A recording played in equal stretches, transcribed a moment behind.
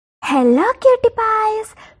Hello cutie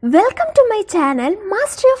pies, welcome to my channel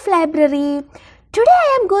Master of Library. Today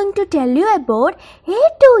I am going to tell you about A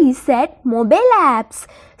to Z mobile apps.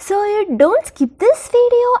 So you don't skip this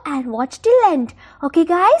video and watch till end. Okay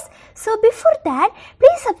guys, so before that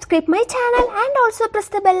please subscribe my channel and also press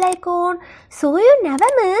the bell icon so you never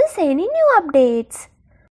miss any new updates.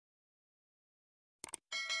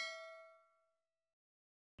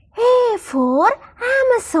 A for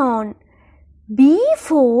Amazon, B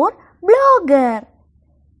for Blogger,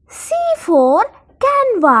 C for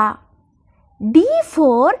Canva, D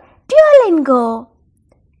for Duolingo,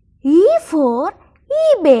 E for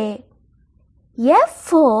eBay, F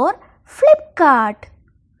for Flipkart,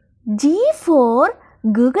 G for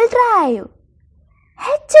Google Drive,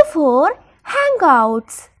 H for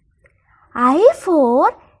Hangouts, I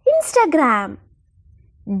for Instagram,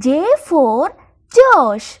 J for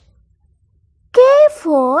Josh, K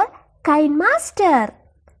for KineMaster,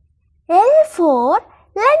 L for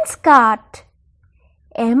Lenskart,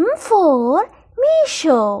 M for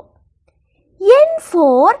Meesho, N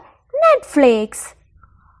for Netflix,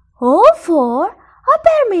 O for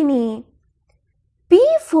Opera Mini, P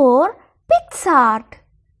for Pixart,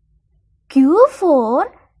 Q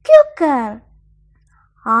for Quaker,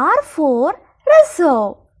 R for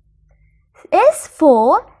Rezo, S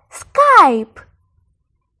for Skype,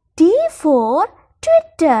 T for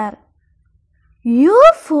Twitter,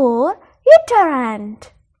 U for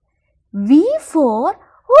uterant, V for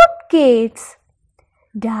Woodkids,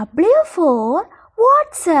 W for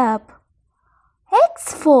WhatsApp,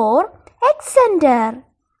 X for Xender,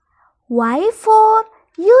 Y for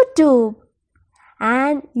YouTube,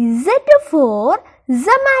 and Z for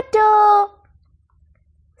Zomato.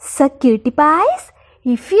 So cutie pies,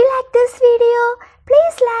 if you like this video,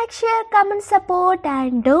 please like, share, comment, support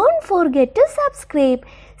and don't forget to subscribe.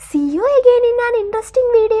 See you again in an interesting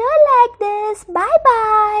video like this. Bye.